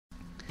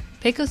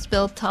Pecos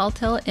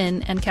Tall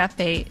Inn and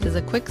Cafe is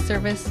a quick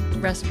service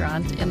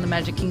restaurant in the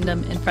Magic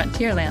Kingdom in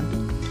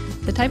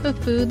Frontierland. The type of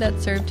food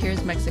that's served here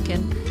is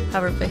Mexican,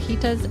 however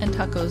fajitas and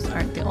tacos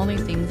aren't the only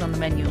things on the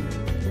menu.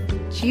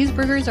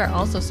 Cheeseburgers are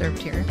also served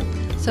here,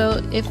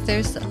 so if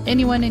there's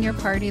anyone in your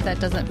party that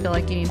doesn't feel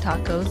like eating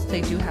tacos, they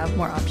do have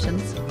more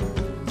options.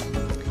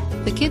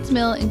 The kids'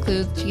 meal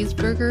includes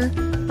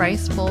cheeseburger,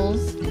 rice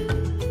bowls,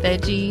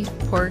 veggie,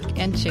 pork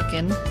and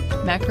chicken,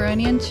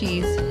 macaroni and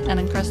cheese, and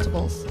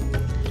Uncrustables.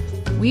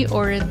 We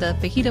ordered the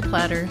fajita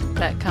platter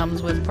that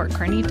comes with pork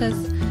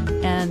carnitas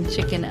and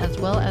chicken, as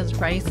well as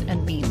rice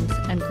and beans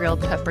and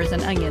grilled peppers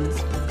and onions.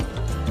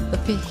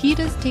 The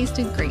fajitas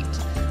tasted great.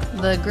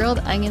 The grilled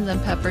onions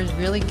and peppers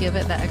really give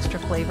it that extra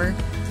flavor.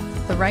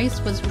 The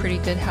rice was pretty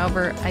good,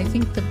 however, I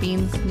think the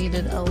beans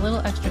needed a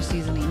little extra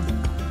seasoning.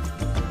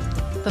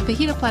 The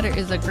fajita platter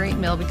is a great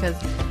meal because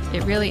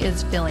it really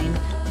is filling,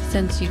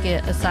 since you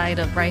get a side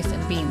of rice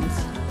and beans.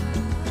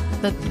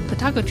 The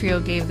taco trio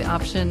gave the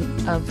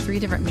option of 3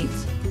 different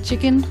meats: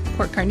 chicken,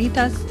 pork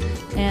carnitas,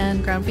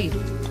 and ground beef.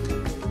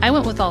 I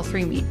went with all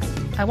 3 meats.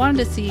 I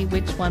wanted to see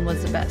which one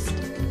was the best.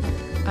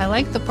 I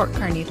liked the pork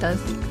carnitas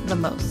the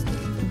most,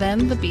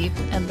 then the beef,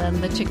 and then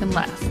the chicken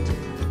last.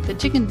 The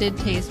chicken did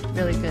taste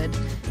really good,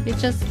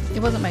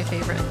 it wasn't my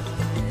favorite.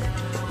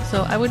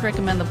 So I would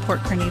recommend the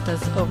pork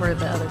carnitas over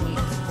the other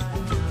meats.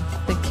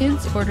 The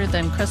kids ordered the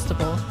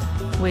Uncrustable,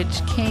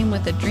 which came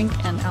with a drink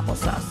and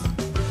applesauce.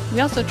 We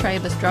also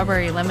tried the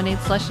strawberry lemonade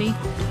slushie.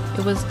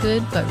 It was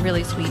good but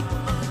really sweet.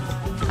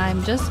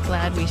 I'm just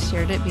glad we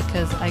shared it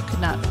because I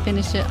could not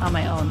finish it on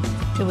my own.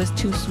 It was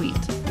too sweet.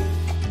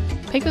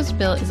 Pecos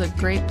is a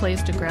great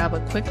place to grab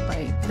a quick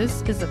bite.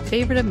 This is a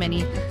favorite of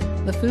many.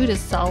 The food is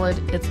solid.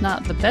 It's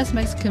not the best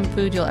Mexican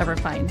food you'll ever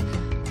find,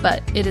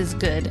 but it is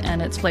good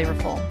and it's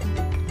flavorful.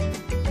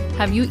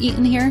 Have you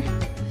eaten here?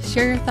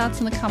 Share your thoughts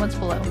in the comments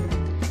below.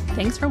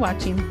 Thanks for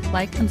watching.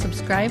 Like and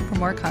subscribe for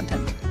more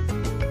content.